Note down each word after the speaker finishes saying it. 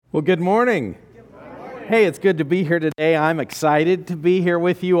Well, good morning. Hey, it's good to be here today. I'm excited to be here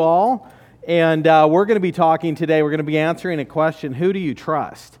with you all. And we're going to be talking today, we're going to be answering a question, who do you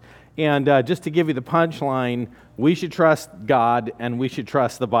trust? And just to give you the punchline, we should trust God and we should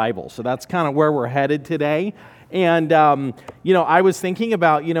trust the Bible. So that's kind of where we're headed today. And, I was thinking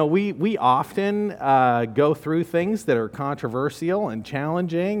about, we often go through things that are controversial and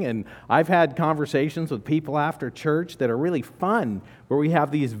challenging. And I've had conversations with people after church that are really fun, where we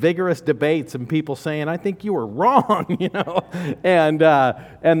have these vigorous debates and people saying, I think you were wrong, And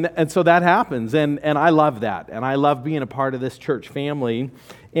so that happens. And I love that. And I love being a part of this church family.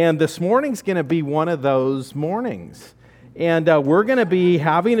 And this morning's going to be one of those mornings. And we're going to be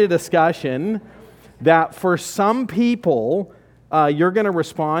having a discussion that for some people, you're going to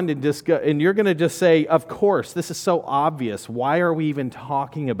respond and you're going to just say, of course, this is so obvious. Why are we even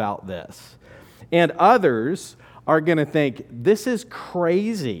talking about this? And others are going to think, this is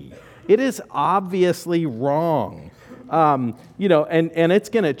crazy. It is obviously wrong. And it's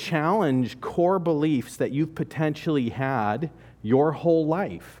going to challenge core beliefs that you've potentially had your whole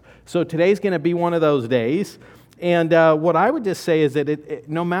life. So today's going to be one of those days. And what I would just say is that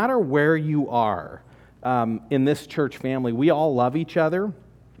no matter where you are, in this church family, we all love each other.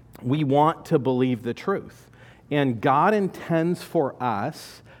 We want to believe the truth. And God intends for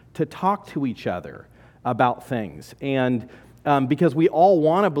us to talk to each other about things. And because we all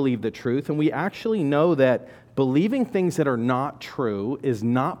want to believe the truth, and we actually know that believing things that are not true is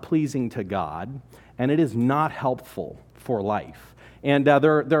not pleasing to God, and it is not helpful for life. And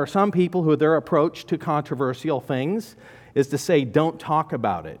there are some people who their approach to controversial things is to say, don't talk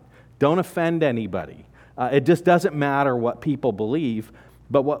about it. Don't offend anybody. It just doesn't matter what people believe.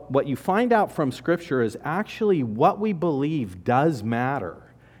 But what you find out from Scripture is actually what we believe does matter.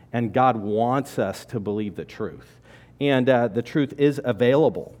 And God wants us to believe the truth. And the truth is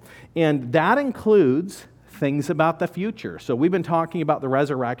available. And that includes things about the future. So we've been talking about the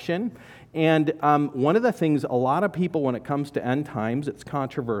resurrection. And one of the things, a lot of people, when it comes to end times, it's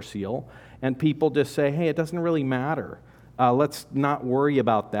controversial. And people just say, hey, it doesn't really matter. Let's not worry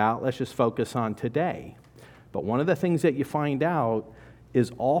about that. Let's just focus on today. But one of the things that you find out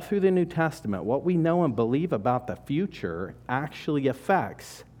is all through the New Testament, what we know and believe about the future actually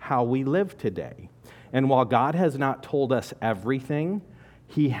affects how we live today. And while God has not told us everything,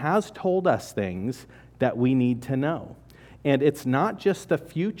 He has told us things that we need to know. And it's not just the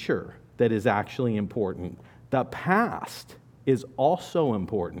future that is actually important. The past is also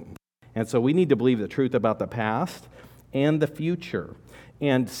important. And so we need to believe the truth about the past and the future.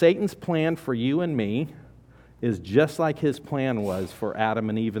 And Satan's plan for you and me is just like his plan was for Adam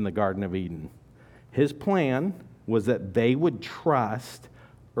and Eve in the Garden of Eden. His plan was that they would trust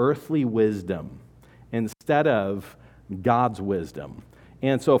earthly wisdom instead of God's wisdom.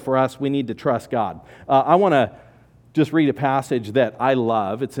 And so for us, we need to trust God. I want to just read a passage that I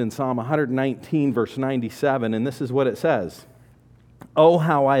love. It's in Psalm 119, verse 97, and this is what it says. Oh,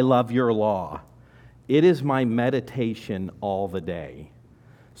 how I love your law. It is my meditation all the day.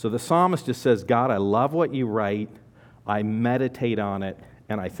 So the psalmist just says, God, I love what you write, I meditate on it,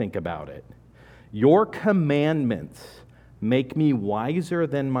 and I think about it. Your commandments make me wiser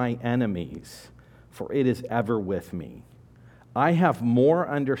than my enemies, for it is ever with me. I have more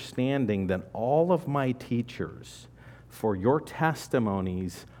understanding than all of my teachers, for your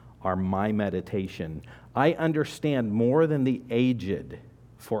testimonies are my meditation. I understand more than the aged,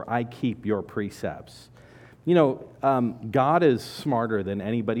 for I keep your precepts. God is smarter than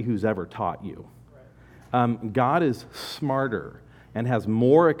anybody who's ever taught you. God is smarter and has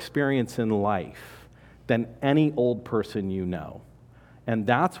more experience in life than any old person you know. And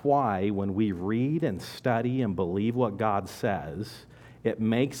that's why when we read and study and believe what God says, it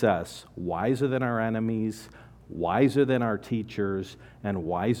makes us wiser than our enemies, wiser than our teachers, and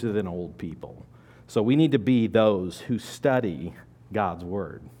wiser than old people. So we need to be those who study God's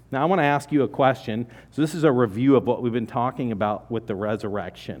Word. Now, I want to ask you a question. So this is a review of what we've been talking about with the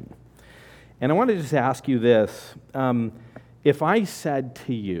resurrection. And I want to just ask you this. If I said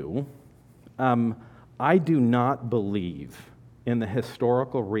to you, I do not believe in the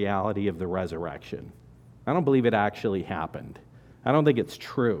historical reality of the resurrection. I don't believe it actually happened. I don't think it's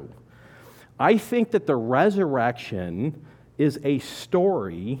true. I think that the resurrection is a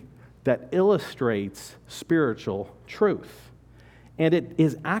story that illustrates spiritual truth. And it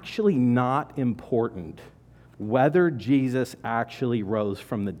is actually not important whether Jesus actually rose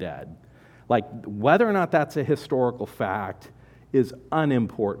from the dead. Like, whether or not that's a historical fact is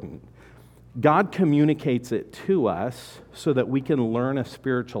unimportant. God communicates it to us so that we can learn a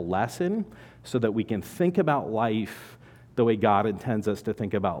spiritual lesson, so that we can think about life the way God intends us to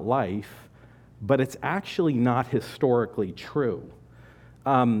think about life, but it's actually not historically true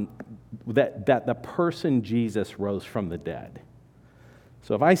that the person Jesus rose from the dead.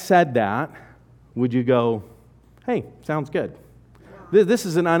 So if I said that, would you go, hey, sounds good? This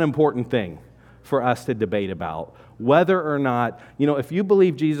is an unimportant thing for us to debate about. Whether or not, if you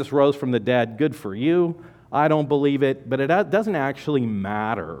believe Jesus rose from the dead, good for you. I don't believe it, but it doesn't actually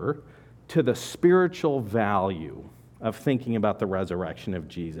matter to the spiritual value of thinking about the resurrection of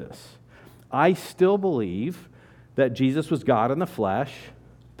Jesus. I still believe that Jesus was God in the flesh,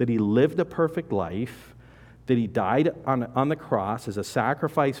 that he lived a perfect life, that he died on the cross as a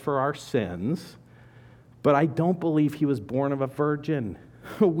sacrifice for our sins, but I don't believe he was born of a virgin.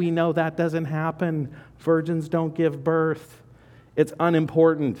 We know that doesn't happen. Virgins don't give birth. It's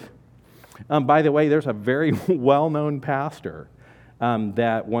unimportant. By the way, there's a very well-known pastor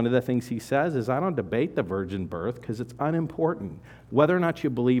that one of the things he says is, I don't debate the virgin birth because it's unimportant. Whether or not you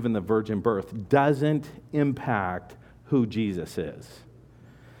believe in the virgin birth doesn't impact who Jesus is.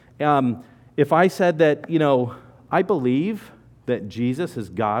 If I said that, I believe that Jesus is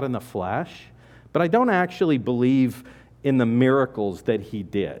God in the flesh, but I don't actually believe in the miracles that he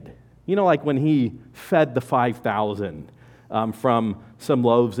did. Like when he fed the 5,000 from some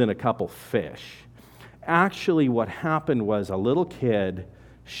loaves and a couple fish. Actually, what happened was a little kid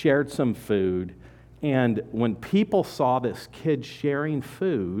shared some food, and when people saw this kid sharing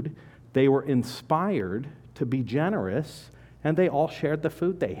food, they were inspired to be generous, and they all shared the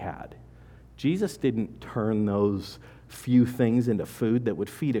food they had. Jesus didn't turn those few things into food that would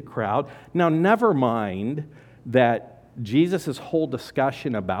feed a crowd. Now, never mind that Jesus' whole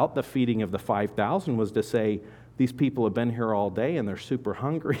discussion about the feeding of the 5,000 was to say, these people have been here all day and they're super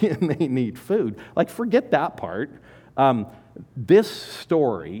hungry and they need food. Forget that part. This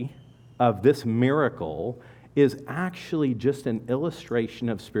story of this miracle is actually just an illustration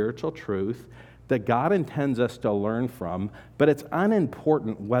of spiritual truth that God intends us to learn from, but it's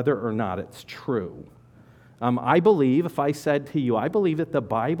unimportant whether or not it's true. I believe, if I said to you, I believe that the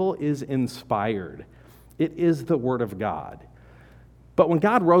Bible is inspired. It is the Word of God. But when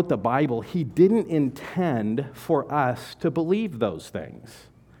God wrote the Bible, he didn't intend for us to believe those things.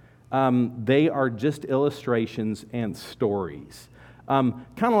 They are just illustrations and stories. Kind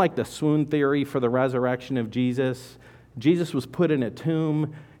of like the swoon theory for the resurrection of Jesus. Jesus was put in a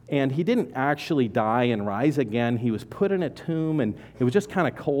tomb, and he didn't actually die and rise again. He was put in a tomb, and it was just kind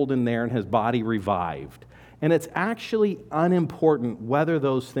of cold in there, and his body revived. And it's actually unimportant whether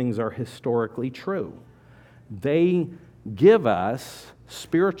those things are historically true. They give us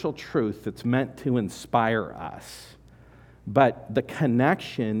spiritual truth that's meant to inspire us. But the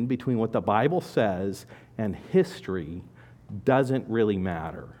connection between what the Bible says and history doesn't really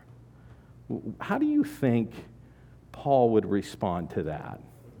matter. How do you think Paul would respond to that?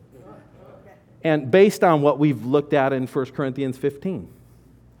 And based on what we've looked at in 1 Corinthians 15,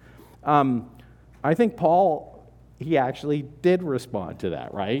 I think Paul, he actually did respond to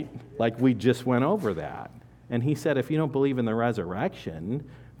that, right? Like we just went over that. And he said, if you don't believe in the resurrection,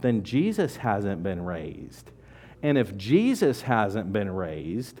 then Jesus hasn't been raised. And if Jesus hasn't been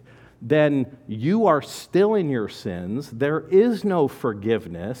raised, then you are still in your sins. There is no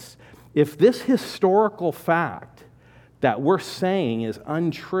forgiveness. If this historical fact that we're saying is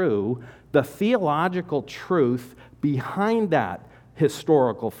untrue, the theological truth behind that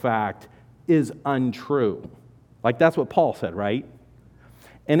historical fact is untrue. That's what Paul said, right?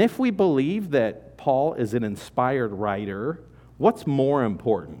 And if we believe that Paul is an inspired writer, what's more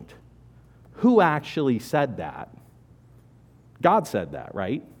important? Who actually said that? God said that,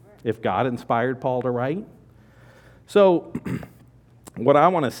 right? If God inspired Paul to write. So what I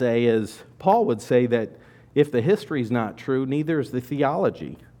want to say is, Paul would say that if the history is not true, neither is the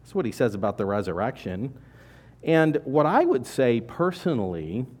theology. That's what he says about the resurrection. And what I would say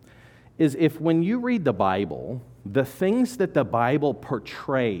personally is if when you read the Bible, the things that the Bible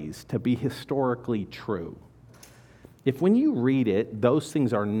portrays to be historically true, if when you read it, those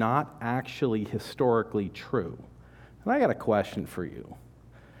things are not actually historically true, and I got a question for you.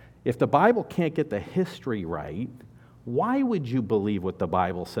 If the Bible can't get the history right, why would you believe what the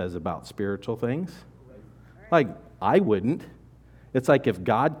Bible says about spiritual things? I wouldn't. It's like if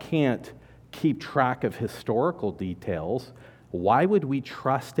God can't keep track of historical details, why would we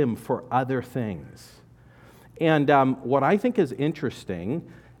trust him for other things? And what I think is interesting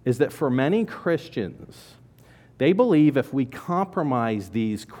is that for many Christians, they believe if we compromise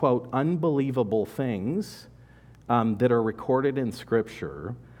these, quote, unbelievable things that are recorded in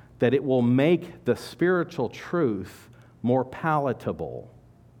Scripture, that it will make the spiritual truth more palatable.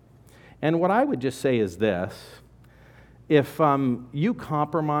 And what I would just say is this, if you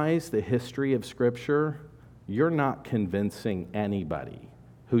compromise the history of Scripture, you're not convincing anybody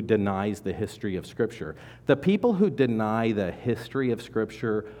who denies the history of Scripture. The people who deny the history of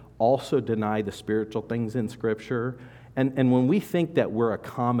Scripture also deny the spiritual things in Scripture. And when we think that we're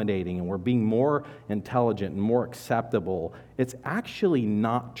accommodating and we're being more intelligent and more acceptable, it's actually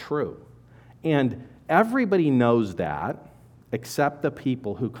not true. And everybody knows that, except the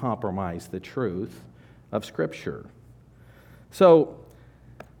people who compromise the truth of Scripture. So,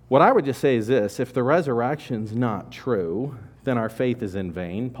 what I would just say is this: if the resurrection's not true, then our faith is in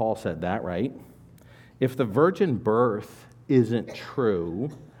vain. Paul said that, right? If the virgin birth isn't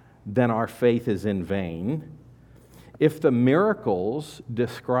true, then our faith is in vain. If the miracles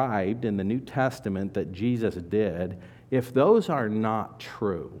described in the New Testament that Jesus did, if those are not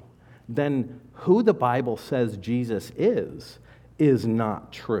true, then who the Bible says Jesus is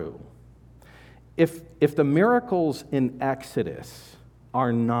not true. If the miracles in Exodus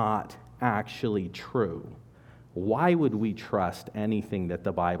are not actually true, why would we trust anything that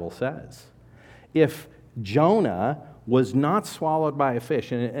the Bible says? If Jonah was not swallowed by a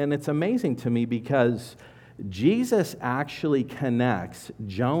fish, and it's amazing to me because Jesus actually connects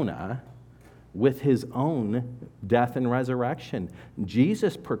Jonah with his own death and resurrection.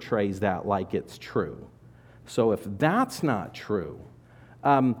 Jesus portrays that like it's true. So if that's not true,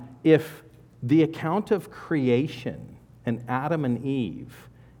 if the account of creation and Adam and Eve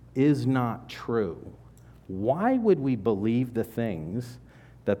is not true, why would we believe the things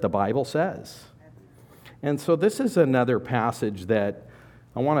that the Bible says? And so this is another passage that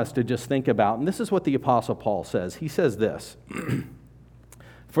I want us to just think about, and this is what the Apostle Paul says. He says this: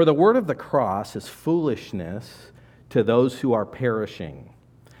 "For the word of the cross is foolishness to those who are perishing,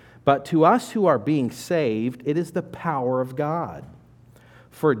 but to us who are being saved, it is the power of God.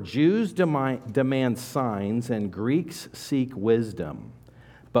 For Jews demand signs and Greeks seek wisdom,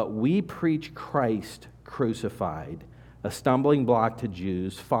 but we preach Christ crucified, a stumbling block to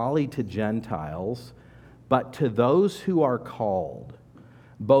Jews, folly to Gentiles, but to those who are called,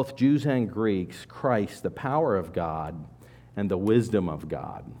 both Jews and Greeks, Christ, the power of God and the wisdom of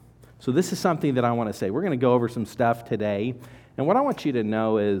God." So this is something that I want to say. We're going to go over some stuff today. And what I want you to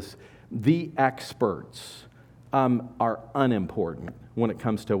know is the experts are unimportant when it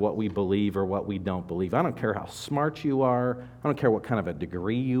comes to what we believe or what we don't believe. I don't care how smart you are. I don't care what kind of a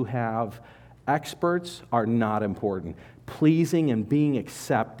degree you have. Experts are not important. Pleasing and being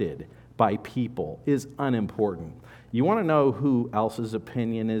accepted by people is unimportant. You want to know who else's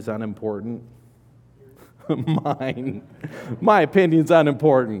opinion is unimportant? Mine. My opinion's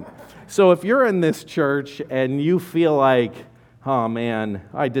unimportant. So if you're in this church and you feel like, oh man,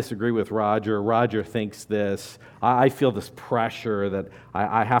 I disagree with Roger, Roger thinks this, I feel this pressure that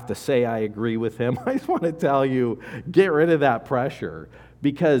I have to say I agree with him, I just want to tell you, get rid of that pressure.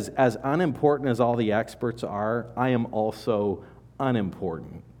 Because as unimportant as all the experts are, I am also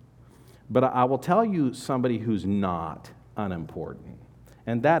unimportant. But I will tell you somebody who's not unimportant,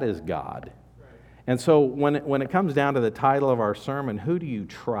 and that is God. And so when it comes down to the title of our sermon, who do you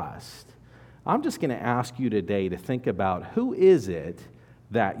trust? I'm just going to ask you today to think about who is it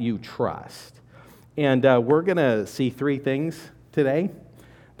that you trust. And we're going to see three things today.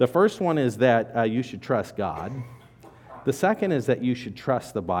 The first one is that you should trust God. The second is that you should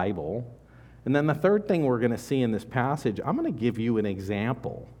trust the Bible. And then the third thing we're going to see in this passage, I'm going to give you an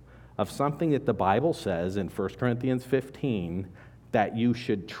example of something that the Bible says in 1 Corinthians 15 that you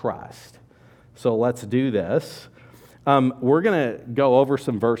should trust. So let's do this. We're going to go over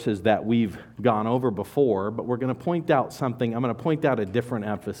some verses that we've gone over before, but we're going to point out something. I'm going to point out a different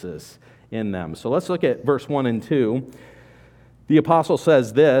emphasis in them. So let's look at verse 1 and 2. The apostle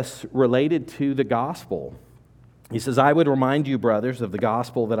says this related to the gospel. He says, "I would remind you, brothers, of the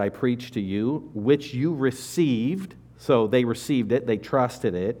gospel that I preached to you, which you received." So they received it, they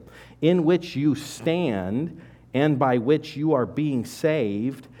trusted it, "in which you stand, and by which you are being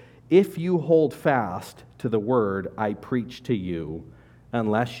saved, if you hold fast to the word I preached to you,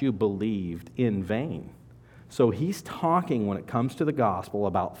 unless you believed in vain." So he's talking, when it comes to the gospel,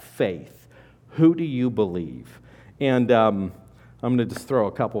 about faith. Who do you believe? And I'm going to just throw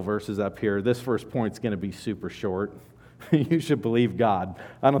a couple verses up here. This first point's going to be super short. You should believe God.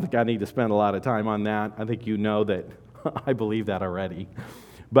 I don't think I need to spend a lot of time on that. I think you know that I believe that already.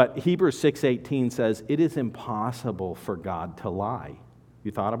 But Hebrews 6:18 says, "It is impossible for God to lie." You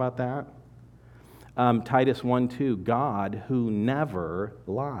thought about that? Titus 1:2, "God who never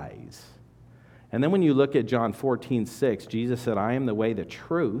lies." And then when you look at John 14:6, Jesus said, "I am the way, the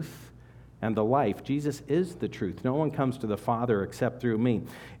truth, and the life. Jesus is the truth. No one comes to the Father except through me.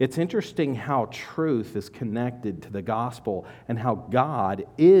 It's interesting how truth is connected to the gospel and how God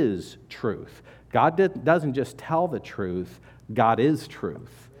is truth. God doesn't just tell the truth, God is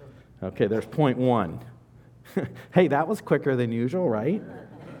truth. Okay, there's point one. Hey, that was quicker than usual, right?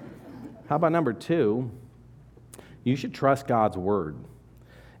 How about number two? You should trust God's word.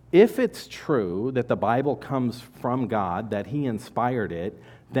 If it's true that the Bible comes from God, that He inspired it,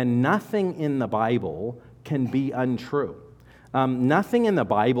 then nothing in the Bible can be untrue. Nothing in the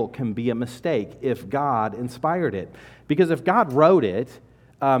Bible can be a mistake if God inspired it. Because if God wrote it,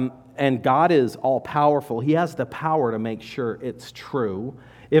 and God is all-powerful, He has the power to make sure it's true.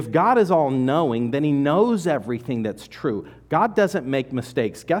 If God is all-knowing, then He knows everything that's true. God doesn't make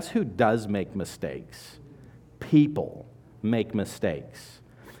mistakes. Guess who does make mistakes? People make mistakes.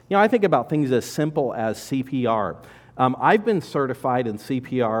 You know, I think about things as simple as CPR. I've been certified in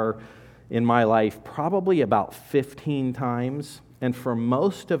CPR in my life probably about 15 times. And for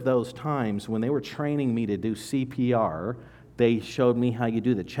most of those times, when they were training me to do CPR, they showed me how you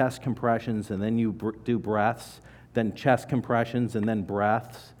do the chest compressions and then you do breaths, then chest compressions and then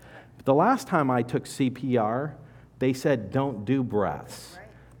breaths. But the last time I took CPR, they said, don't do breaths,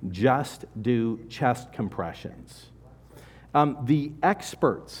 just do chest compressions. The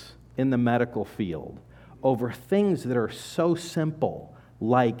experts in the medical field over things that are so simple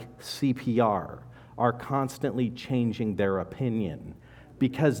like CPR are constantly changing their opinion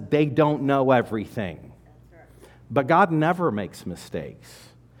because they don't know everything. But God never makes mistakes.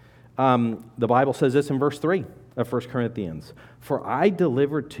 The Bible says this in verse 3 of 1 Corinthians. For I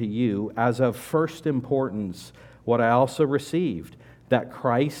delivered to you as of first importance what I also received, that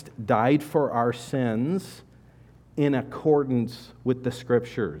Christ died for our sins in accordance with the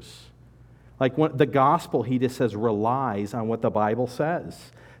Scriptures. Like the gospel, he just says, relies on what the Bible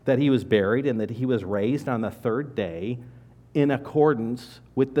says. That he was buried and that he was raised on the third day in accordance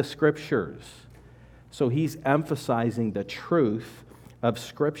with the Scriptures. So he's emphasizing the truth of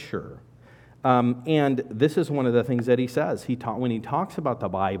Scripture. And this is one of the things that he says. When he talks about the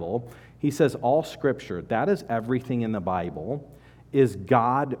Bible, he says all Scripture, that is everything in the Bible, is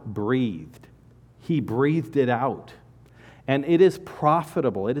God-breathed. He breathed it out. And it is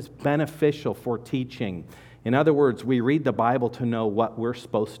profitable. It is beneficial for teaching. In other words, we read the Bible to know what we're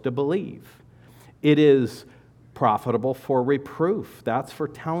supposed to believe. It is profitable for reproof. That's for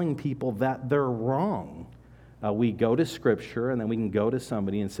telling people that they're wrong. We go to Scripture, and then we can go to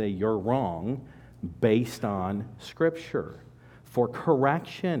somebody and say, you're wrong, based on Scripture. For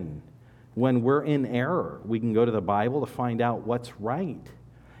correction, when we're in error, we can go to the Bible to find out what's right.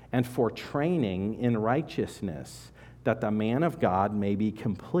 And for training in righteousness, that the man of God may be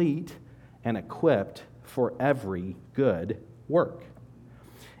complete and equipped for every good work.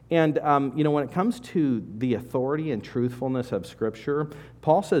 And, when it comes to the authority and truthfulness of Scripture,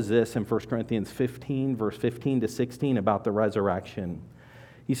 Paul says this in 1 Corinthians 15, verse 15 to 16 about the resurrection.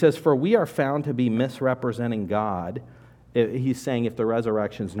 He says, for we are found to be misrepresenting God. He's saying if the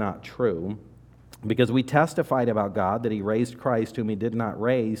resurrection's not true, because we testified about God that He raised Christ whom He did not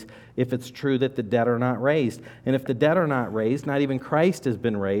raise, if it's true that the dead are not raised. And if the dead are not raised, not even Christ has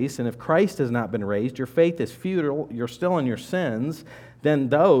been raised. And if Christ has not been raised, your faith is futile, you're still in your sins. Then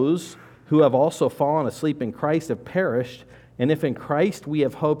those who have also fallen asleep in Christ have perished. And if in Christ we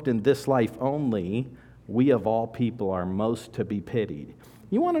have hoped in this life only, we of all people are most to be pitied.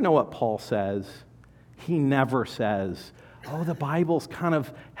 You want to know what Paul says? He never says, oh, the Bible's kind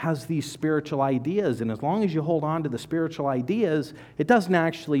of has these spiritual ideas, and as long as you hold on to the spiritual ideas, it doesn't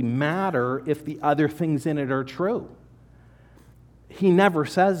actually matter if the other things in it are true. He never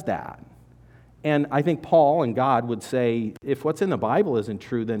says that. And I think Paul and God would say, if what's in the Bible isn't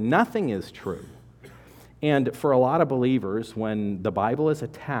true, then nothing is true. And for a lot of believers, when the Bible is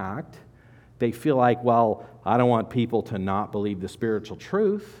attacked, they feel like, well, I don't want people to not believe the spiritual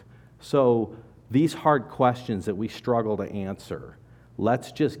truth, so these hard questions that we struggle to answer,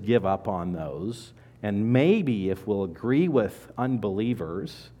 let's just give up on those. And maybe if we'll agree with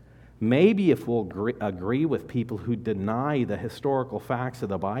unbelievers, maybe if we'll agree with people who deny the historical facts of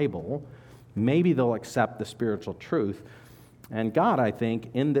the Bible, maybe they'll accept the spiritual truth. And God, I think,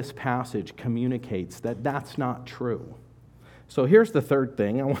 in this passage communicates that that's not true. So here's the third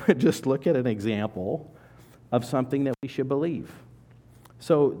thing. I want to just look at an example of something that we should believe.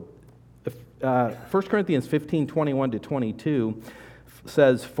 So 1 Corinthians 15, 21 to 22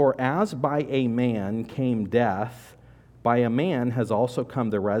 says, for as by a man came death, by a man has also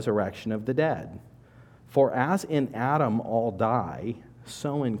come the resurrection of the dead. For as in Adam all die,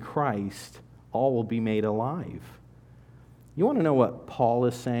 so in Christ all will be made alive. You want to know what Paul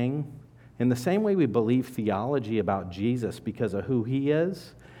is saying? In the same way we believe theology about Jesus because of who he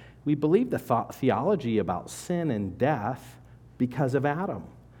is, we believe the theology about sin and death because of Adam.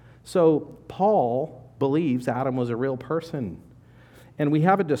 So Paul believes Adam was a real person. And we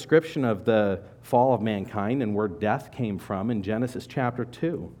have a description of the fall of mankind and where death came from in Genesis chapter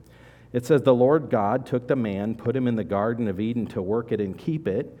 2. It says, "The Lord God took the man, put him in the Garden of Eden to work it and keep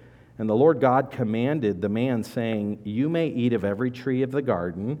it. And the Lord God commanded the man, saying, 'You may eat of every tree of the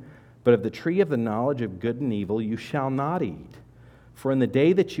garden, but of the tree of the knowledge of good and evil you shall not eat. For in the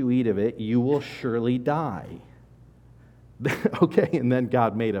day that you eat of it, you will surely die.'" Okay, and then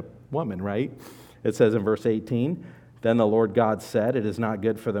God made a woman, right? It says in verse 18, "Then the Lord God said, 'It is not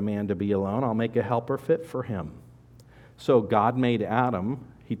good for the man to be alone. I'll make a helper fit for him.'" So God made Adam.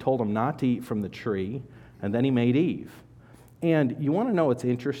 He told him not to eat from the tree, and then he made Eve. And you want to know what's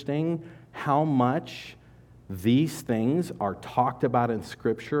interesting? How much these things are talked about in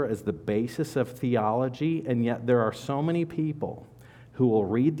Scripture as the basis of theology, and yet there are so many people who will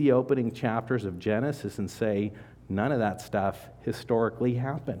read the opening chapters of Genesis and say, none of that stuff historically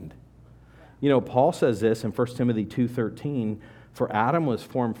happened. You know, Paul says this in 1 Timothy 2:13, "For Adam was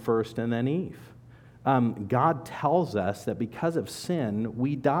formed first and then Eve." God tells us that because of sin,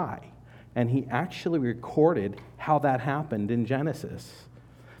 we die. And he actually recorded how that happened in Genesis.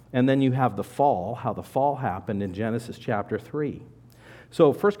 And then you have the fall, how the fall happened in Genesis chapter 3.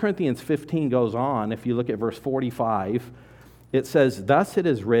 So 1 Corinthians 15 goes on. If you look at verse 45, it says, "Thus it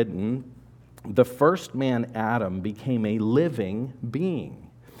is written, the first man Adam became a living being."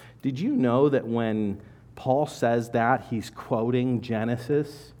 Did you know that when Paul says that, he's quoting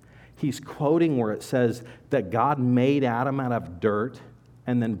Genesis? He's quoting where it says that God made Adam out of dirt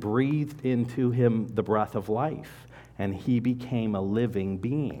and then breathed into him the breath of life, and he became a living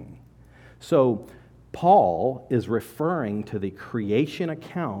being. So Paul is referring to the creation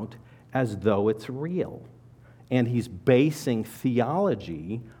account as though it's real, and he's basing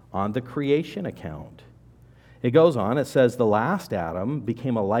theology on the creation account. It goes on, it says, "The last Adam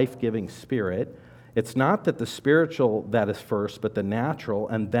became a life-giving spirit. It's not that the spiritual that is first, but the natural,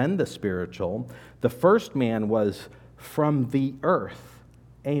 and then the spiritual. The first man was from the earth,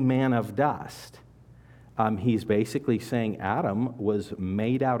 a man of dust." He's basically saying Adam was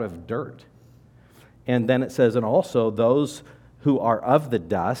made out of dirt. And then it says, "And also those who are of the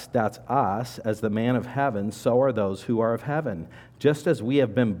dust," that's us, "as the man of heaven, so are those who are of heaven. Just as we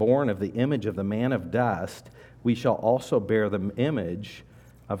have been born of the image of the man of dust, we shall also bear the image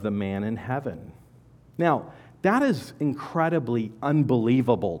of the man in heaven." Now, that is incredibly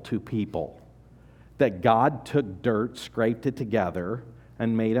unbelievable to people, that God took dirt, scraped it together,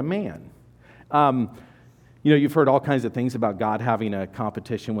 and made a man. You've heard all kinds of things about God having a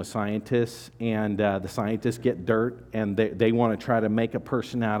competition with scientists, and the scientists get dirt, and they want to try to make a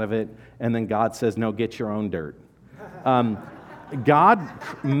person out of it, and then God says, "No, get your own dirt." God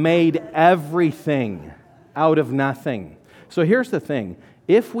made everything out of nothing. So here's the thing.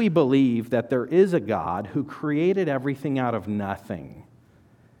 If we believe that there is a God who created everything out of nothing,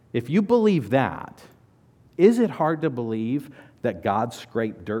 if you believe that, is it hard to believe that God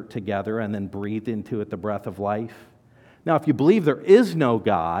scraped dirt together and then breathed into it the breath of life? Now, if you believe there is no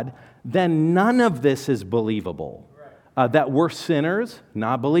God, then none of this is believable. That we're sinners,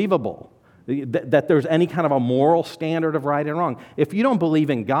 not believable. That there's any kind of a moral standard of right and wrong. If you don't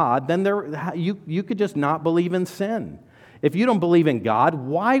believe in God, then you could just not believe in sin. If you don't believe in God,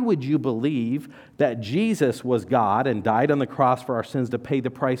 why would you believe that Jesus was God and died on the cross for our sins to pay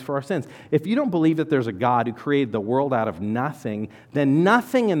the price for our sins? If you don't believe that there's a God who created the world out of nothing, then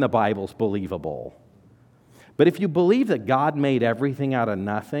nothing in the Bible is believable. But if you believe that God made everything out of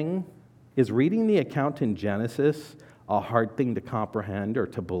nothing, is reading the account in Genesis a hard thing to comprehend or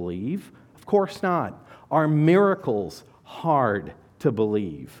to believe? Of course not. Are miracles hard to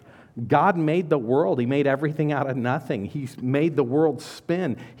believe? God made the world. He made everything out of nothing. He's made the world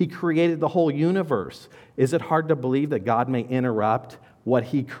spin. He created the whole universe. Is it hard to believe that God may interrupt what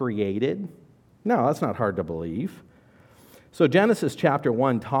He created? No, that's not hard to believe. So Genesis chapter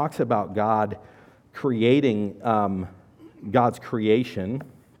 1 talks about God creating God's creation.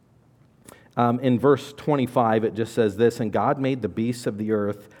 In verse 25, it just says this, "And God made the beasts of the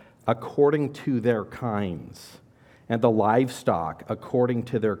earth according to their kinds, and the livestock according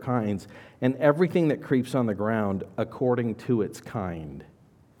to their kinds, and everything that creeps on the ground according to its kind."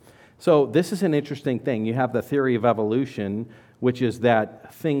 So this is an interesting thing. You have the theory of evolution, which is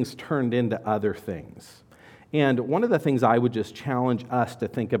that things turned into other things. And one of the things I would just challenge us to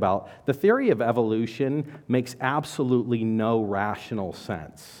think about, the theory of evolution makes absolutely no rational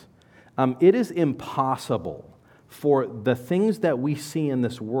sense. It is impossible for the things that we see in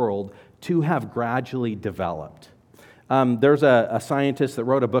this world to have gradually developed. There's a scientist that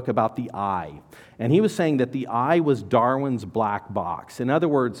wrote a book about the eye, and he was saying that the eye was Darwin's black box. In other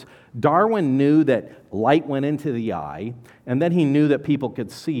words, Darwin knew that light went into the eye, and then he knew that people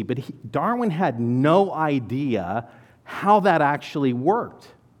could see, but Darwin had no idea how that actually worked.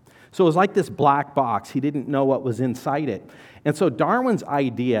 So it was like this black box. He didn't know what was inside it. And so Darwin's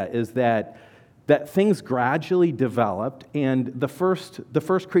idea is that things gradually developed, and the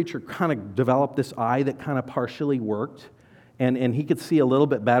first creature kind of developed this eye that kind of partially worked, and he could see a little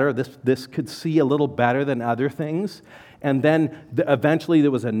bit better. This could see a little better than other things. And then eventually there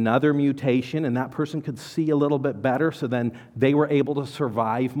was another mutation, and that person could see a little bit better, so then they were able to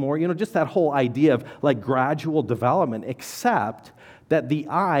survive more. Just that whole idea of like gradual development, except that the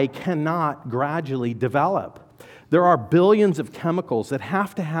eye cannot gradually develop. There are billions of chemicals that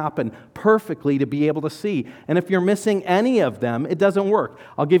have to happen perfectly to be able to see. And if you're missing any of them, it doesn't work.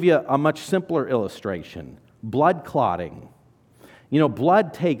 I'll give you a much simpler illustration. Blood clotting.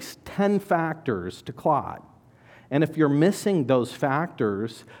 Blood takes 10 factors to clot. And if you're missing those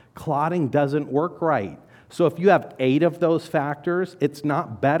factors, clotting doesn't work right. So if you have 8 of those factors, it's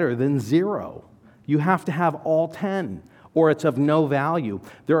not better than 0. You have to have all 10, or it's of no value.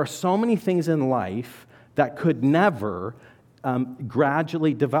 There are so many things in life that could never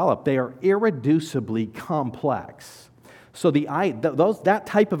gradually develop. They are irreducibly complex. So that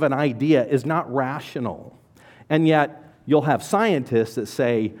type of an idea is not rational. And yet, you'll have scientists that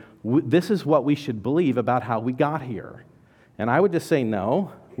say, this is what we should believe about how we got here. And I would just say,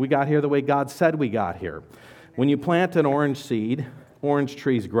 no, we got here the way God said we got here. When you plant an orange seed, orange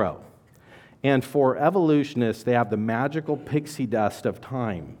trees grow. And for evolutionists, they have the magical pixie dust of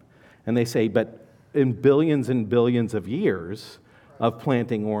time. And they say, but in billions and billions of years of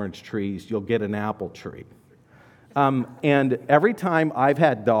planting orange trees, you'll get an apple tree. And every time I've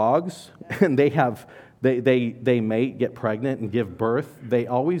had dogs, and they mate, get pregnant, and give birth, they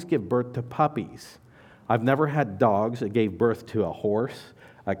always give birth to puppies. I've never had dogs that gave birth to a horse,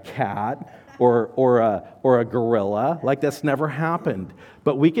 a cat, or a gorilla. Like, that's never happened.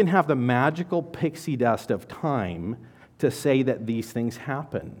 But we can have the magical pixie dust of time to say that these things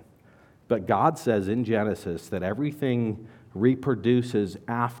happen. But God says in Genesis that everything reproduces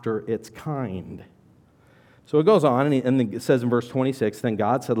after its kind. So it goes on, and it says in verse 26, then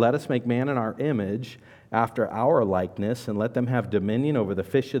God said, let us make man in our image, after our likeness, and let them have dominion over the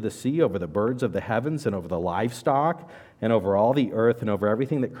fish of the sea, over the birds of the heavens, and over the livestock, and over all the earth, and over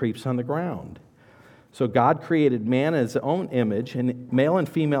everything that creeps on the ground. So God created man in his own image, and male and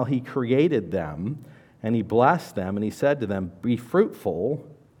female he created them, and he blessed them, and he said to them, be fruitful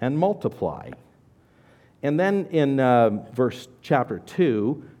and multiply. And then in chapter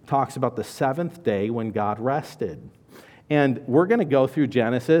 2, talks about the 7th day when God rested. And we're going to go through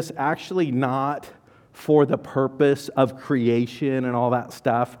Genesis, actually not for the purpose of creation and all that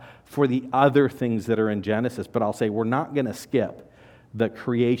stuff, for the other things that are in Genesis. But I'll say we're not going to skip the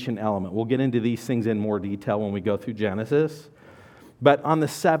creation element. We'll get into these things in more detail when we go through Genesis. But on the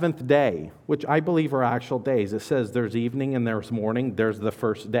 7th day, which I believe are actual days, it says there's evening and there's morning. There's the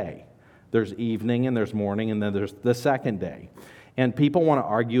first day. There's evening and there's morning, and then there's the second day. And people want to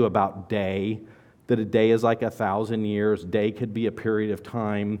argue about day, that a day is like 1,000 years. Day could be a period of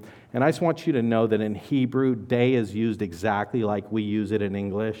time. And I just want you to know that in Hebrew, day is used exactly like we use it in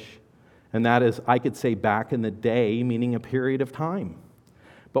English. And that is, I could say back in the day, meaning a period of time.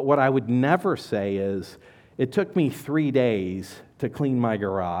 But what I would never say is, it took me 3 days to clean my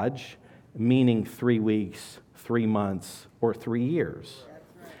garage, meaning 3 weeks, 3 months, or 3 years.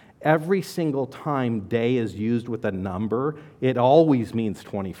 Every single time day is used with a number, it always means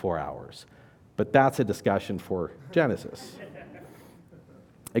 24 hours. But that's a discussion for Genesis.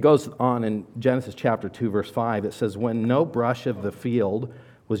 It goes on in Genesis chapter 2, verse 5. It says, when no brush of the field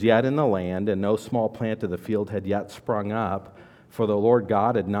was yet in the land, and no small plant of the field had yet sprung up, for the Lord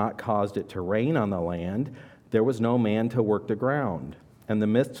God had not caused it to rain on the land, there was no man to work the ground. And the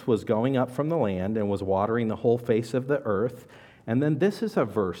mist was going up from the land and was watering the whole face of the earth. And then this is a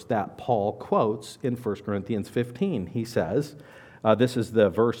verse that Paul quotes in 1 Corinthians 15. He says, this is the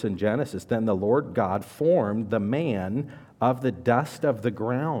verse in Genesis, then the Lord God formed the man of the dust of the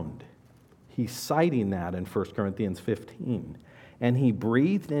ground. He's citing that in 1 Corinthians 15. And he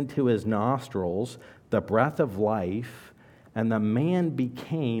breathed into his nostrils the breath of life, and the man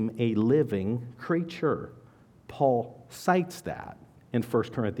became a living creature. Paul cites that in 1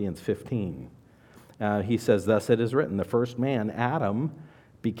 Corinthians 15. He says, thus it is written, the first man, Adam,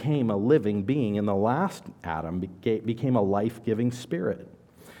 became a living being, and the last Adam became a life-giving spirit.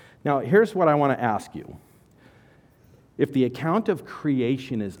 Now, here's what I want to ask you. If the account of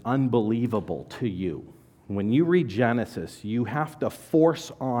creation is unbelievable to you, when you read Genesis, you have to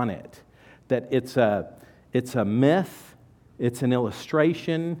force on it that it's a myth, it's an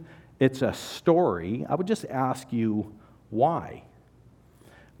illustration, it's a story. I would just ask you, why?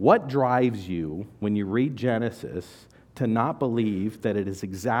 What drives you when you read Genesis to not believe that it is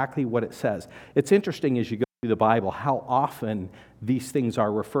exactly what it says? It's interesting as you go through the Bible how often these things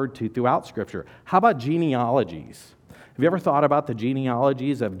are referred to throughout Scripture. How about genealogies? Have you ever thought about the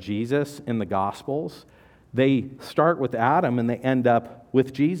genealogies of Jesus in the Gospels? They start with Adam and they end up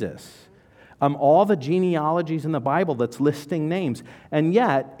with Jesus. All the genealogies in the Bible that's listing names. And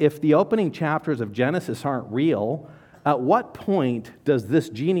yet, if the opening chapters of Genesis aren't real, at what point does this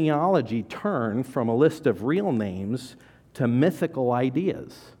genealogy turn from a list of real names to mythical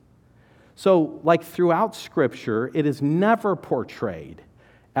ideas? So, like throughout Scripture, it is never portrayed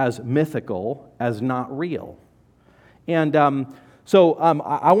as mythical, as not real. And I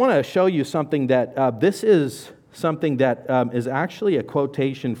want to show you something that this is something that is actually a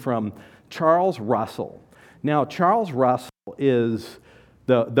quotation from Charles Russell. Now, Charles Russell is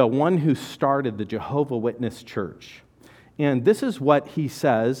the one who started the Jehovah's Witness Church. And this is what he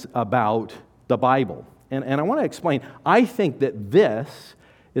says about the Bible. And I want to explain. I think that this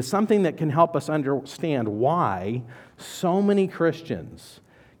is something that can help us understand why so many Christians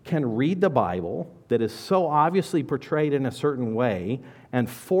can read the Bible that is so obviously portrayed in a certain way and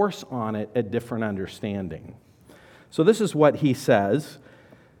force on it a different understanding. So this is what he says.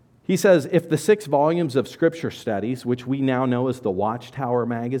 He says, if the 6 volumes of Scripture Studies, which we now know as the Watchtower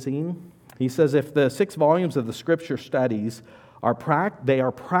magazine, he says, if the 6 volumes of the Scripture Studies are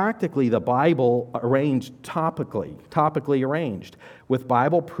practically the Bible arranged topically arranged, with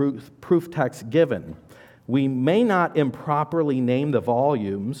Bible proof texts given, we may not improperly name the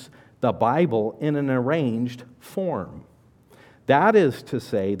volumes the Bible in an arranged form. That is to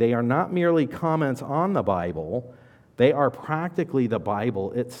say, they are not merely comments on the Bible, they are practically the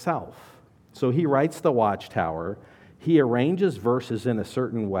Bible itself. So he writes the Watchtower, he arranges verses in a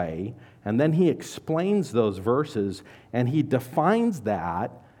certain way, and then he explains those verses, and he defines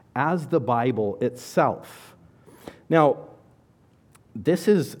that as the Bible itself. Now, this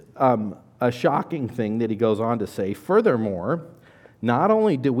is a shocking thing that he goes on to say. Furthermore, not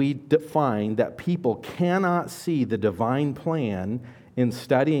only do we find that people cannot see the divine plan in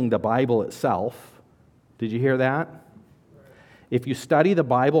studying the Bible itself. Did you hear that? If you study the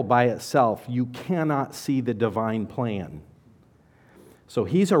Bible by itself, you cannot see the divine plan. So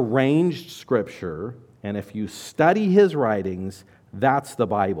he's arranged Scripture, and if you study his writings, that's the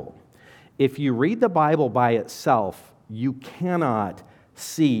Bible. If you read the Bible by itself, you cannot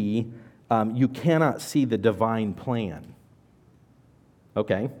see the divine plan.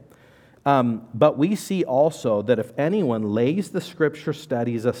 Okay? But we see also that if anyone lays the Scripture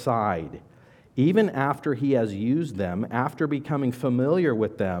studies aside, even after he has used them, after becoming familiar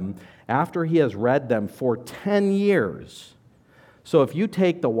with them, after he has read them for 10 years. So if you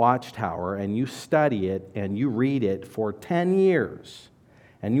take the Watchtower and you study it and you read it for 10 years,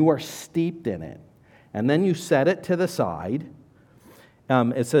 and you are steeped in it, and then you set it to the side,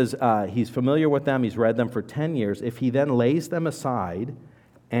 it says he's familiar with them, he's read them for 10 years. If he then lays them aside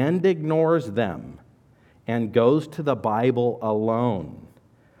and ignores them and goes to the Bible alone,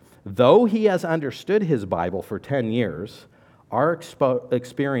 though he has understood his Bible for 10 years, our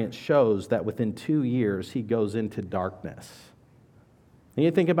experience shows that within 2 years he goes into darkness. Can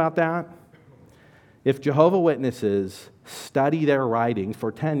you think about that? If Jehovah's Witnesses study their writing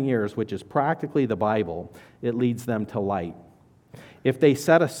for 10 years, which is practically the Bible, it leads them to light. If they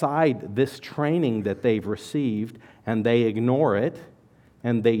set aside this training that they've received and they ignore it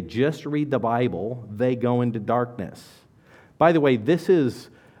and they just read the Bible, they go into darkness. By the way, this is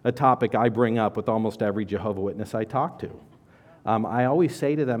a topic I bring up with almost every Jehovah's Witness I talk to. I always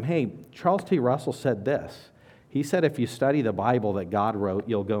say to them, hey, Charles T. Russell said this. He said if you study the Bible that God wrote,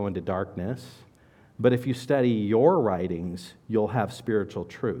 you'll go into darkness. But if you study your writings, you'll have spiritual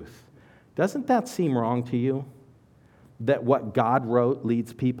truth. Doesn't that seem wrong to you? That what God wrote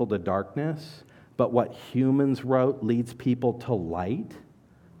leads people to darkness, but what humans wrote leads people to light?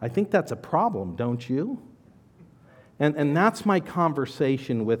 I think that's a problem, don't you? And that's my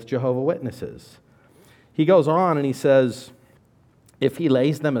conversation with Jehovah's Witnesses. He goes on and he says, if he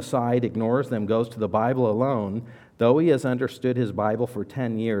lays them aside, ignores them, goes to the Bible alone, though he has understood his Bible for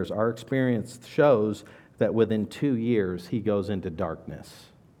 10 years, our experience shows that within 2 years he goes into darkness.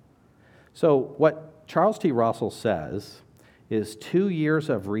 So what Charles T. Russell says is 2 years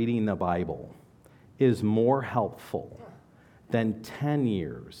of reading the Bible is more helpful than 10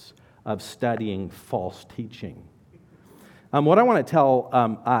 years of studying false teaching. What I want to tell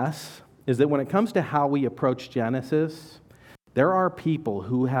us is that when it comes to how we approach Genesis, there are people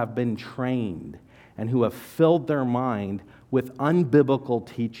who have been trained and who have filled their mind with unbiblical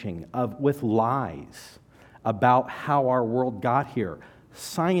teaching, with lies about how our world got here.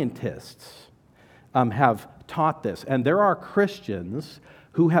 Scientists have taught this, and there are Christians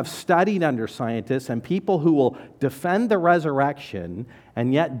who have studied under scientists and people who will defend the resurrection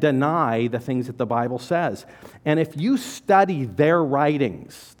and yet deny the things that the Bible says. And if you study their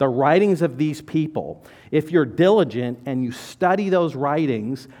writings, the writings of these people, if you're diligent and you study those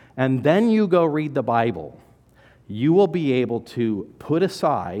writings and then you go read the Bible, you will be able to put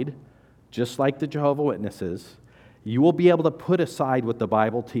aside, just like the Jehovah's Witnesses, you will be able to put aside what the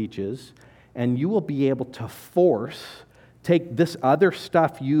Bible teaches, and you will be able to take this other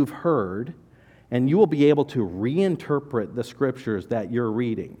stuff you've heard, and you will be able to reinterpret the scriptures that you're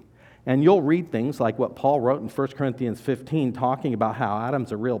reading. And you'll read things like what Paul wrote in 1 Corinthians 15, talking about how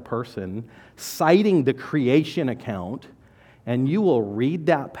Adam's a real person, citing the creation account, and you will read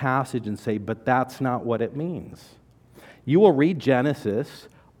that passage and say, but that's not what it means. You will read Genesis,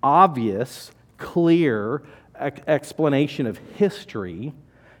 obvious, clear explanation of history.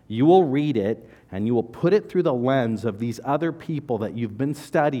 You will read it, and you will put it through the lens of these other people that you've been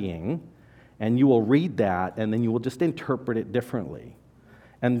studying, and you will read that, and then you will just interpret it differently.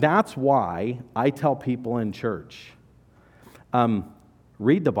 And that's why I tell people in church,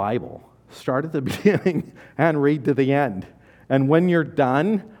 read the Bible. Start at the beginning and read to the end. And when you're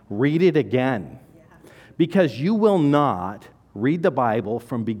done, read it again. Because you will not read the Bible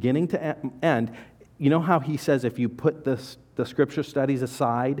from beginning to end. You know how he says if you put the scripture studies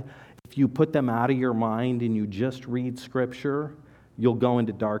aside, if you put them out of your mind and you just read Scripture, you'll go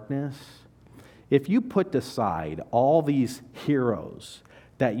into darkness. If you put aside all these heroes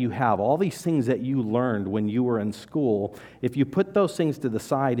that you have, all these things that you learned when you were in school, if you put those things to the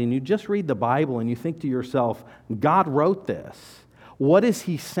side and you just read the Bible and you think to yourself, God wrote this, what is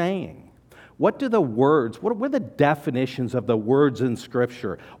he saying? What do the words, what are the definitions of the words in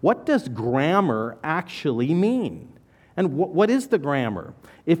Scripture? What does grammar actually mean? And what is the grammar?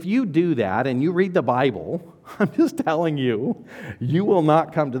 If you do that and you read the Bible, I'm just telling you, you will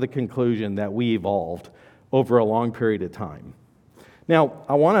not come to the conclusion that we evolved over a long period of time. Now,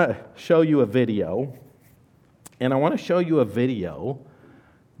 I want to show you a video, and I want to show you a video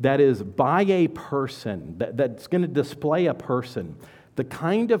that is by a person, that's going to display a person, the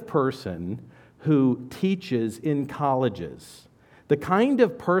kind of person who teaches in colleges, the kind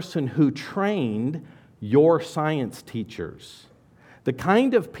of person who trained your science teachers, the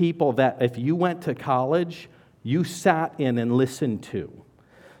kind of people that if you went to college, you sat in and listened to.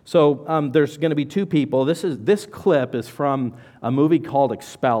 So there's going to be two people. This clip is from a movie called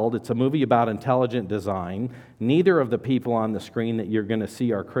Expelled. It's a movie about intelligent design. Neither of the people on the screen that you're going to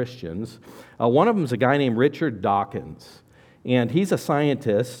see are Christians. One of them is a guy named Richard Dawkins, and he's a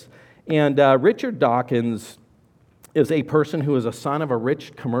scientist. And Richard Dawkins is a person who is a son of a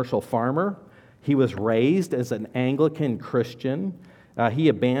rich commercial farmer. He was raised as an Anglican Christian. He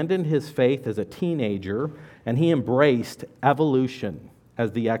abandoned his faith as a teenager, and he embraced evolution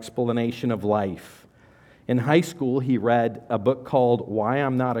as the explanation of life. In high school, he read a book called Why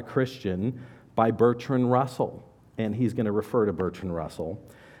I'm Not a Christian by Bertrand Russell, and he's going to refer to Bertrand Russell.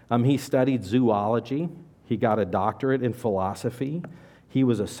 He studied zoology. He got a doctorate in philosophy. He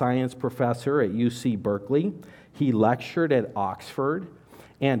was a science professor at UC Berkeley. He lectured at Oxford.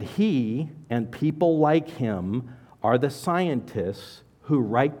 And he and people like him are the scientists who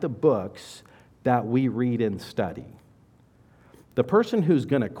write the books that we read and study. The person who's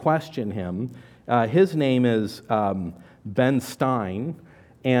going to question him, his name is Ben Stein,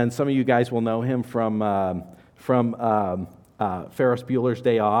 and some of you guys will know him from Ferris Bueller's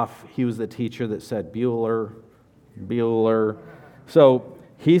Day Off. He was the teacher that said, Bueller. So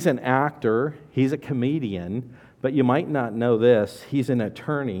he's an actor, he's a comedian, but you might not know this. He's an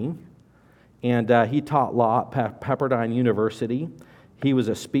attorney, and he taught law at Pepperdine University. He was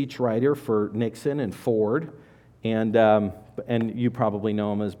a speechwriter for Nixon and Ford, and you probably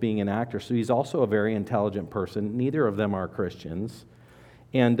know him as being an actor. So he's also a very intelligent person. Neither of them are Christians.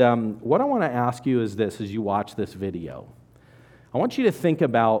 And what I want to ask you is this as you watch this video. I want you to think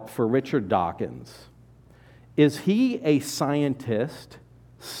about, for Richard Dawkins, is he a scientist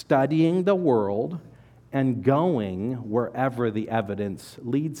studying the world and going wherever the evidence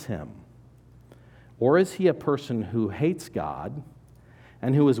leads him? Or is he a person who hates God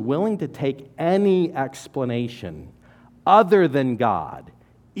and who is willing to take any explanation other than God,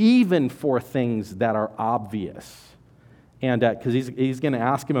 even for things that are obvious? And because he's going to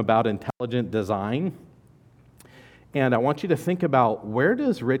ask him about intelligent design. And I want you to think about, where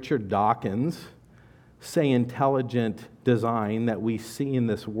does Richard Dawkins say intelligent design that we see in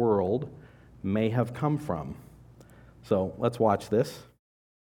this world may have come from? So let's watch this.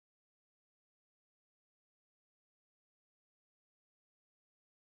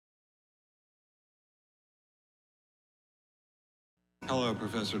 Hello,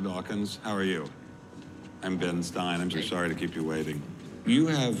 Professor Dawkins. How are you? I'm Ben Stein. I'm so sorry to keep you waiting. You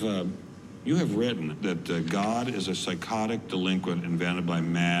have written that God is a psychotic delinquent invented by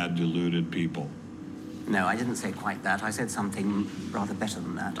mad, deluded people. No, I didn't say quite that. I said something rather better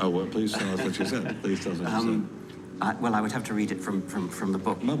than that. Oh, well, please tell us what you said. Please tell us what you said. Well, I would have to read it from the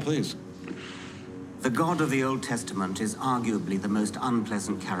book. No, please. The God of the Old Testament is arguably the most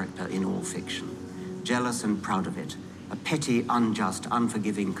unpleasant character in all fiction. Jealous and proud of it. A petty, unjust,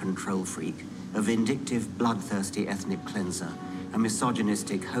 unforgiving control freak. A vindictive, bloodthirsty ethnic cleanser. A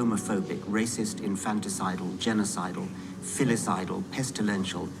misogynistic, homophobic, racist, infanticidal, genocidal, filicidal,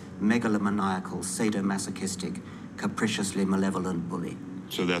 pestilential, megalomaniacal, sadomasochistic, capriciously malevolent bully.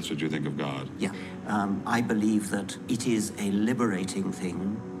 So that's what you think of God? Yeah. I believe that it is a liberating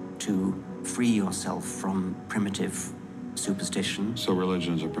thing to free yourself from primitive superstition. So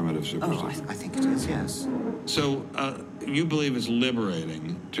religion is a primitive superstition? I think it is, yes. So you believe it's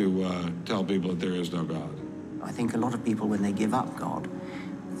liberating to tell people that there is no God? I think a lot of people, when they give up God,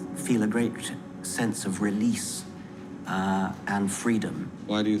 feel a great sense of release and freedom.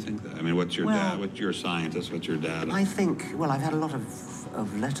 Why do you think that? I mean, what's your dad? What's your scientist? What's your dad? I think, well, I've had a lot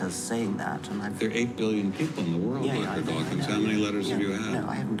of letters saying that, and I've... There are 8 billion people in the world, Dr. Dawkins. How many letters have you had? No,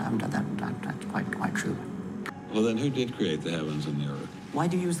 I haven't done that. That's quite true. Well, then who did create the heavens and the earth? Why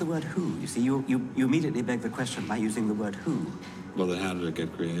do you use the word who? You see, you immediately beg the question by using the word who. Well, then how did it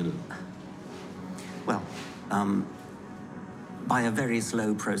get created? Well, by a very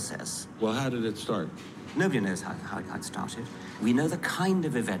slow process. Well, how did it start? Nobody knows how it started. We know the kind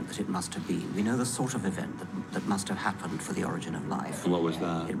of event that it must have been. We know the sort of event that must have happened for the origin of life. And what was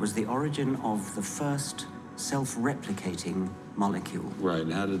that? It was the origin of the first self-replicating molecule. Right,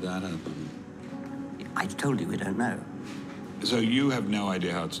 and how did that happen? I told you we don't know. So you have no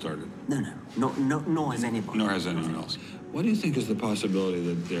idea how it started? No, nor has anybody. Nor has anyone else. What do you think is the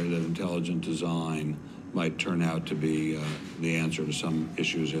possibility that intelligent design might turn out to be the answer to some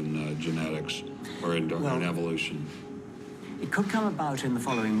issues in genetics or in evolution? It could come about in the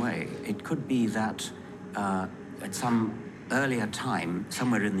following way. It could be that at some earlier time,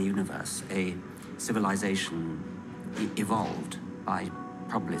 somewhere in the universe, a civilization evolved by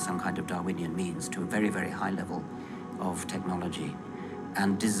probably some kind of Darwinian means to a very, very high level of technology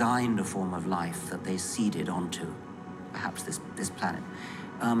and designed a form of life that they seeded onto, perhaps this planet.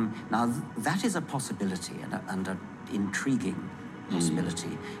 Now, that is a possibility and an intriguing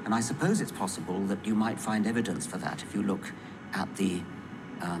possibility. And I suppose it's possible that you might find evidence for that if you look at the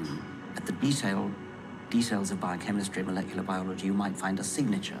details of biochemistry, molecular biology. You might find a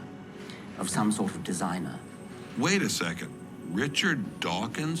signature of some sort of designer. Wait a second. Richard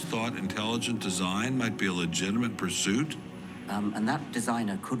Dawkins thought intelligent design might be a legitimate pursuit? And that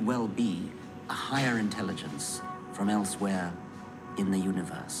designer could well be a higher intelligence from elsewhere in the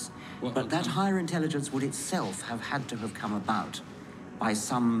universe. Well, but that higher intelligence would itself have had to have come about by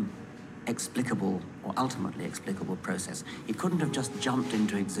some explicable or ultimately explicable process. It couldn't have just jumped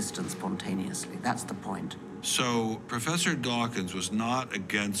into existence spontaneously. That's the point. So Professor Dawkins was not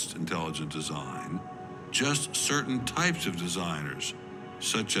against intelligent design, just certain types of designers,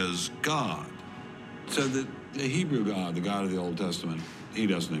 such as God. So the Hebrew God, the God of the Old Testament, he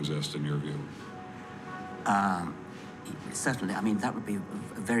doesn't exist in your view? Certainly. I mean, that would be a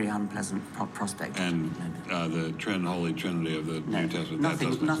very unpleasant prospect. And the Holy Trinity of the New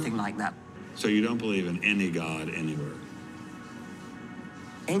Testament, nothing like that. So you don't believe in any God anywhere?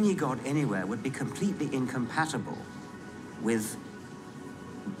 Any God anywhere would be completely incompatible with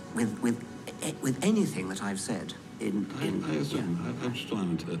anything that I've said. I assume. I'm just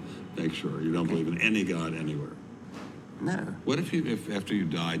wanting to make sure you don't believe in any God anywhere. No. What if after you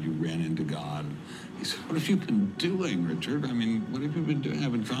died you ran into God? He said, "What have you been doing, Richard? I mean, what have you been doing?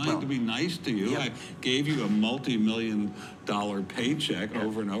 I've been trying to be nice to you. I gave you a multi-million-dollar paycheck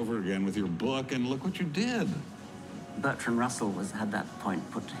over and over again with your book, and look what you did." Bertrand Russell had that point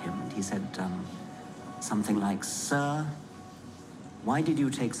put to him, and he said something like, "Sir, why did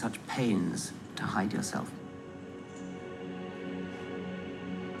you take such pains to hide yourself?"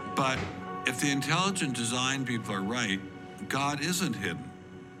 But if the intelligent design people are right, God isn't hidden.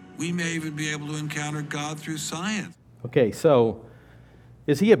 We may even be able to encounter God through science. Okay, so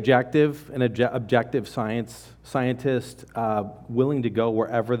is he objective, an objective scientist, willing to go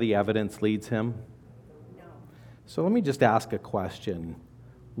wherever the evidence leads him? No. So let me just ask a question.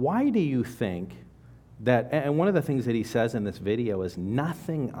 Why do you think that, and one of the things that he says in this video is,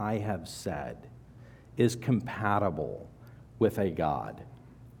 nothing I have said is compatible with a God.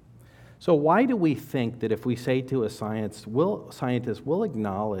 So why do we think that if we say to a scientist, we'll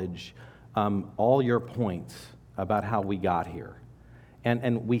acknowledge all your points about how we got here,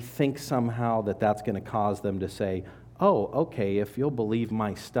 and we think somehow that that's going to cause them to say, oh, okay, if you'll believe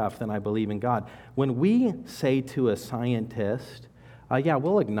my stuff, then I believe in God. When we say to a scientist, yeah,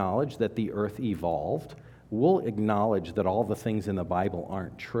 we'll acknowledge that the earth evolved, we'll acknowledge that all the things in the Bible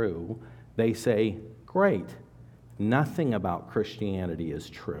aren't true, they say, great, nothing about Christianity is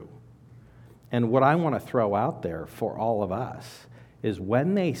true. And what I want to throw out there for all of us is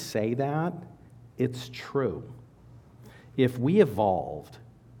when they say that, it's true. If we evolved,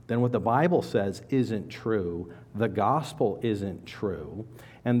 then what the Bible says isn't true, the gospel isn't true.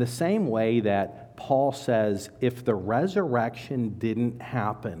 And the same way that Paul says, if the resurrection didn't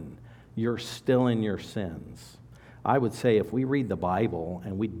happen, you're still in your sins. I would say if we read the Bible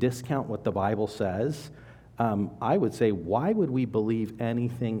and we discount what the Bible says, I would say, why would we believe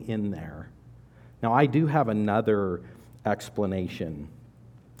anything in there? Now, I do have another explanation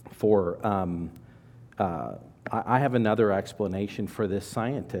for, I have another explanation for this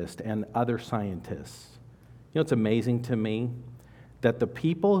scientist and other scientists. You know, it's amazing to me that the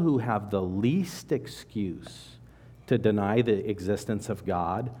people who have the least excuse to deny the existence of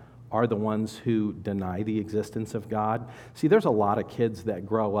God are the ones who deny the existence of God. See, there's a lot of kids that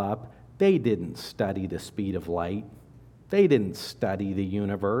grow up, they didn't study the speed of light. They didn't study the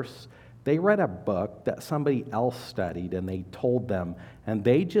universe. They read a book that somebody else studied and they told them, and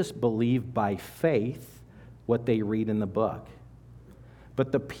they just believe by faith what they read in the book.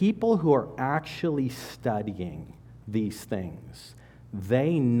 But the people who are actually studying these things,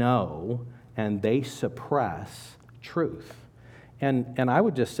 they know and they suppress truth. And I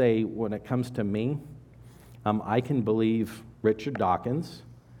would just say, when it comes to me, I can believe Richard Dawkins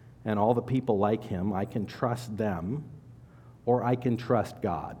and all the people like him. I can trust them, or I can trust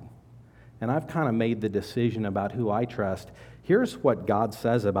God. And I've kind of made the decision about who I trust. Here's what God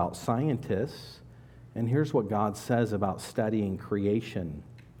says about scientists, and here's what God says about studying creation.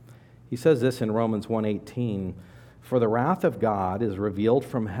 He says this in Romans 1:18, "For the wrath of God is revealed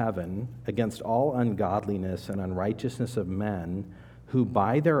from heaven against all ungodliness and unrighteousness of men who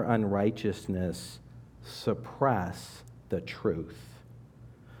by their unrighteousness suppress the truth.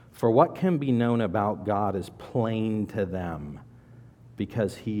 For what can be known about God is plain to them,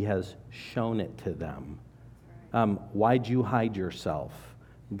 because he has shown it to them." Why'd you hide yourself?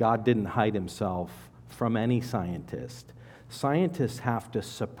 God didn't hide himself from any scientist. Scientists have to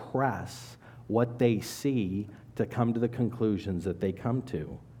suppress what they see to come to the conclusions that they come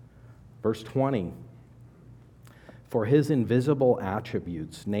to. Verse 20, "For his invisible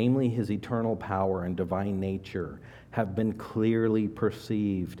attributes, namely his eternal power and divine nature, have been clearly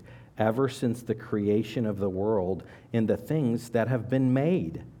perceived ever since the creation of the world in the things that have been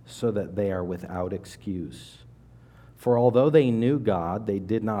made, so that they are without excuse. For although they knew God, they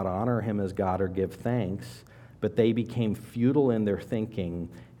did not honor him as God or give thanks, but they became futile in their thinking,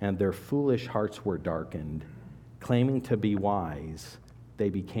 and their foolish hearts were darkened. Claiming to be wise, they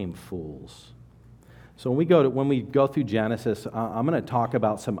became fools." So when we go through Genesis, I'm going to talk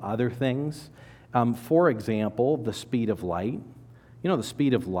about some other things. For example, the speed of light. You know, the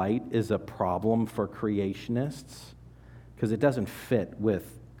speed of light is a problem for creationists because it doesn't fit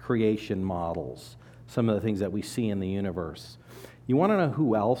with creation models, some of the things that we see in the universe. You want to know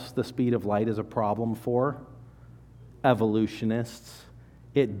who else the speed of light is a problem for? Evolutionists.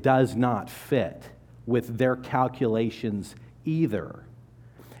 It does not fit with their calculations either.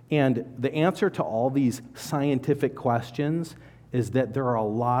 And the answer to all these scientific questions is that there are a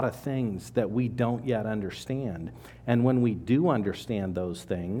lot of things that we don't yet understand. And when we do understand those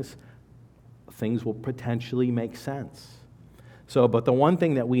things, things will potentially make sense. But the one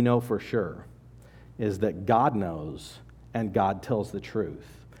thing that we know for sure is that God knows and God tells the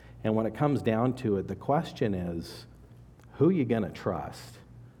truth. And when it comes down to it, the question is, who are you going to trust?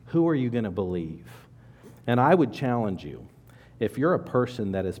 Who are you going to believe? And I would challenge you, if you're a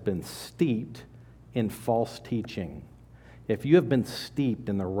person that has been steeped in false teaching, if you have been steeped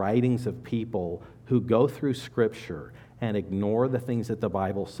in the writings of people who go through Scripture and ignore the things that the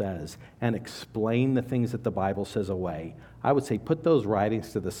Bible says and explain the things that the Bible says away, I would say put those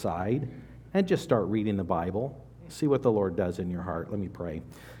writings to the side and just start reading the Bible. See what the Lord does in your heart. Let me pray.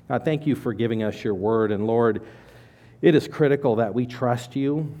 God, thank you for giving us your word. And Lord, it is critical that we trust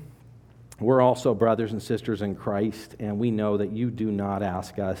you. We're also brothers and sisters in Christ, and we know that you do not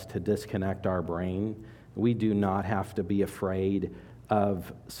ask us to disconnect our brain We do not have to be afraid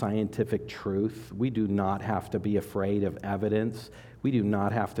of scientific truth. We do not have to be afraid of evidence. We do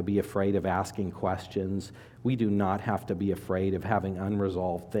not have to be afraid of asking questions. We do not have to be afraid of having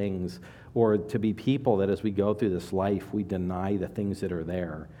unresolved things, or to be people that as we go through this life, we deny the things that are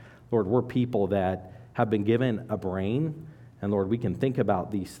there. Lord, we're people that have been given a brain, and Lord, we can think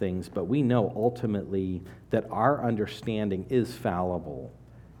about these things, but we know ultimately that our understanding is fallible,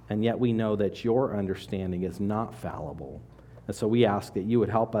 and yet we know that your understanding is not fallible. And so we ask that you would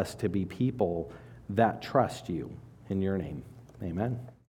help us to be people that trust you. In your name, amen.